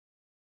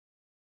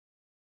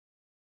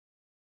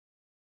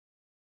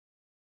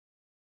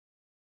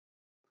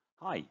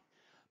Hi,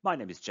 my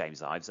name is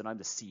James Ives and I'm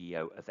the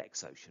CEO of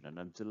XOCEAN, and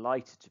I'm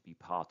delighted to be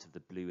part of the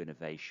Blue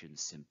Innovation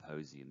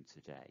Symposium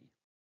today.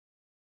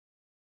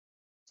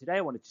 Today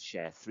I wanted to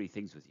share three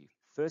things with you.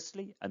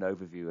 Firstly, an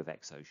overview of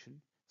XOCEAN.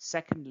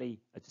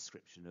 Secondly, a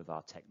description of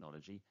our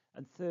technology.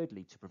 And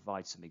thirdly, to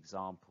provide some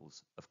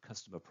examples of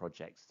customer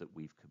projects that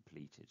we've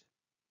completed.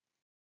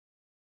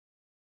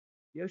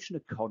 The ocean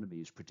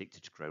economy is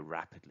predicted to grow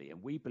rapidly,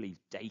 and we believe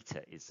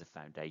data is the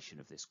foundation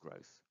of this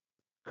growth.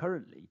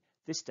 Currently,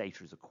 this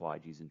data is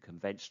acquired using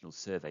conventional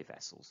survey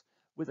vessels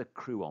with a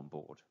crew on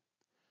board.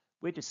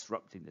 We're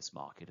disrupting this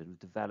market and have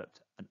developed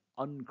an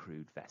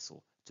uncrewed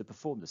vessel to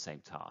perform the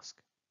same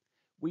task.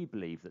 We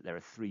believe that there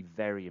are three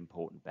very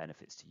important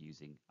benefits to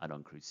using an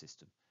uncrewed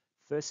system.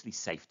 Firstly,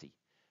 safety.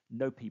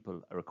 No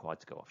people are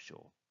required to go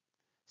offshore.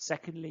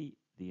 Secondly,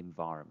 the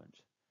environment.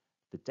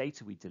 The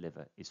data we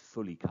deliver is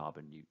fully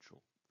carbon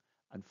neutral.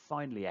 And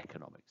finally,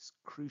 economics.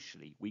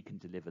 Crucially, we can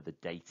deliver the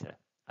data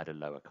at a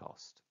lower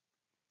cost.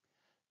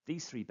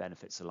 These three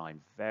benefits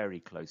align very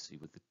closely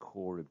with the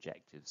core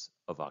objectives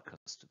of our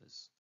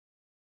customers.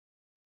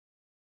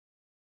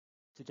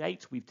 To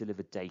date, we've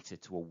delivered data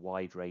to a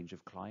wide range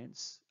of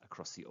clients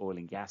across the oil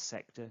and gas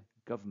sector,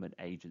 government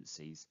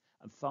agencies,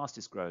 and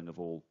fastest growing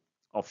of all,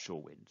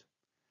 offshore wind.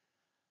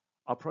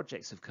 Our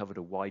projects have covered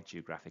a wide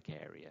geographic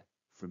area,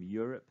 from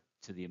Europe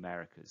to the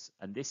Americas,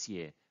 and this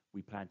year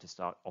we plan to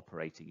start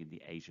operating in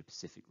the Asia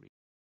Pacific region.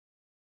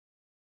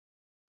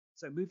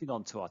 So moving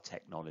on to our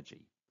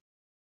technology.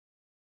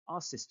 Our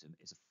system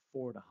is a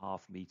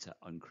 4.5 meter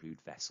uncrewed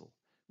vessel,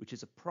 which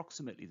is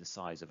approximately the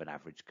size of an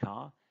average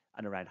car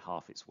and around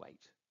half its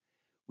weight.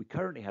 We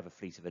currently have a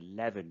fleet of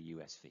 11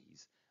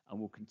 USVs and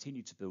will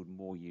continue to build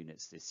more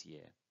units this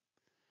year.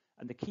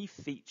 And the key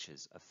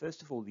features are,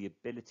 first of all, the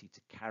ability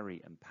to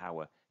carry and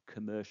power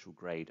commercial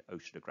grade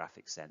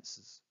oceanographic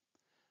sensors,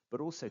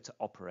 but also to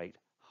operate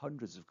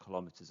hundreds of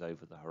kilometers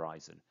over the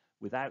horizon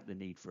without the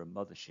need for a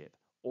mothership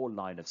or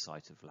line of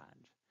sight of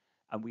land.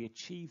 And we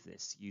achieve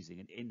this using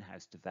an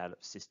in-house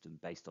developed system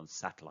based on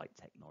satellite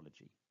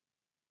technology.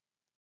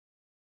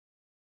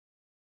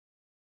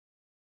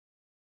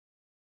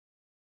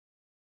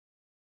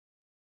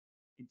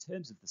 In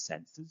terms of the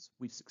sensors,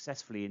 we've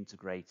successfully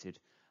integrated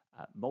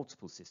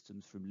multiple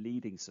systems from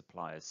leading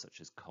suppliers such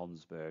as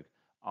Kongsberg,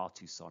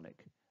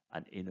 R2Sonic,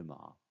 and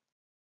Innomar.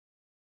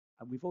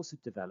 And we've also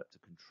developed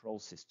a control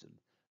system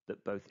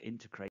that both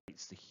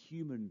integrates the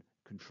human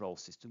control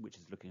system, which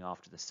is looking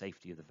after the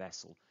safety of the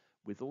vessel,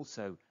 with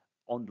also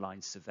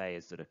online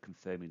surveyors that are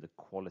confirming the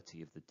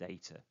quality of the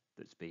data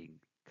that's being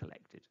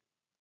collected.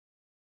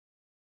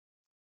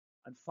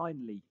 And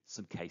finally,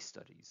 some case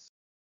studies.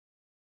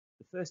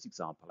 The first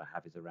example I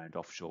have is around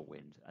offshore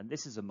wind, and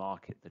this is a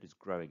market that is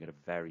growing at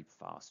a very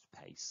fast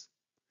pace.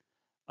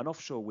 An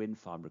offshore wind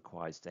farm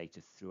requires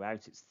data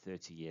throughout its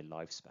 30-year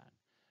lifespan,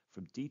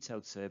 from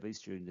detailed surveys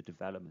during the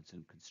development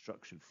and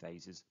construction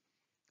phases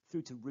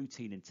through to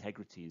routine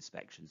integrity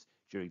inspections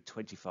during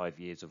 25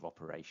 years of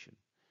operation.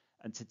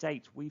 And to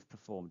date, we've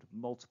performed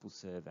multiple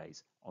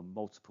surveys on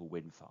multiple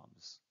wind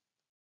farms.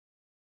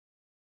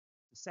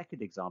 The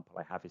second example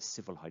I have is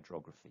civil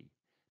hydrography.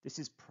 This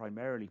is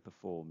primarily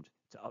performed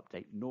to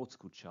update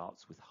nautical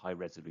charts with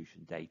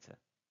high-resolution data.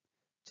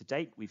 To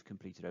date, we've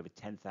completed over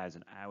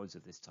 10,000 hours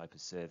of this type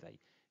of survey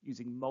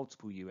using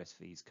multiple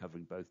USVs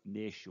covering both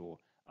nearshore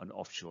and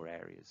offshore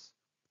areas.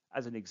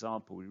 As an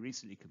example, we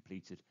recently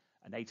completed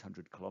an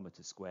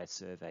 800-kilometer square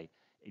survey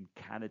in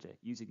Canada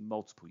using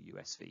multiple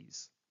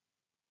USVs.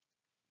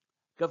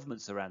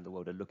 Governments around the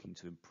world are looking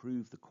to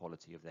improve the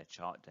quality of their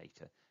chart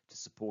data to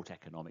support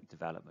economic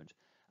development,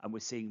 and we're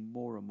seeing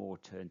more and more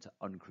turn to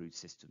uncrewed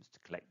systems to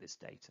collect this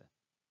data.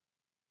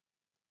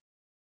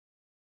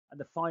 And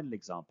the final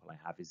example I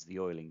have is the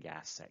oil and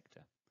gas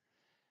sector.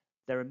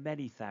 There are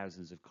many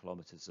thousands of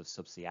kilometers of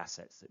subsea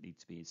assets that need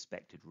to be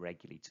inspected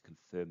regularly to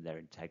confirm their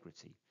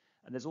integrity,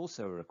 and there's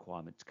also a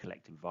requirement to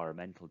collect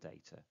environmental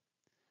data.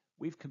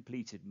 We've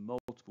completed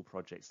multiple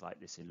projects like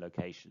this in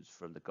locations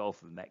from the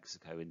Gulf of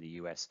Mexico in the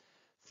US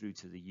through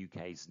to the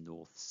UK's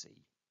North Sea.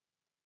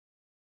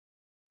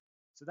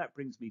 So that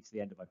brings me to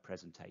the end of my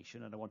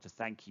presentation, and I want to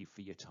thank you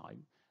for your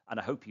time, and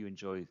I hope you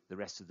enjoy the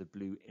rest of the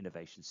Blue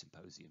Innovation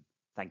Symposium.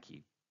 Thank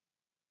you.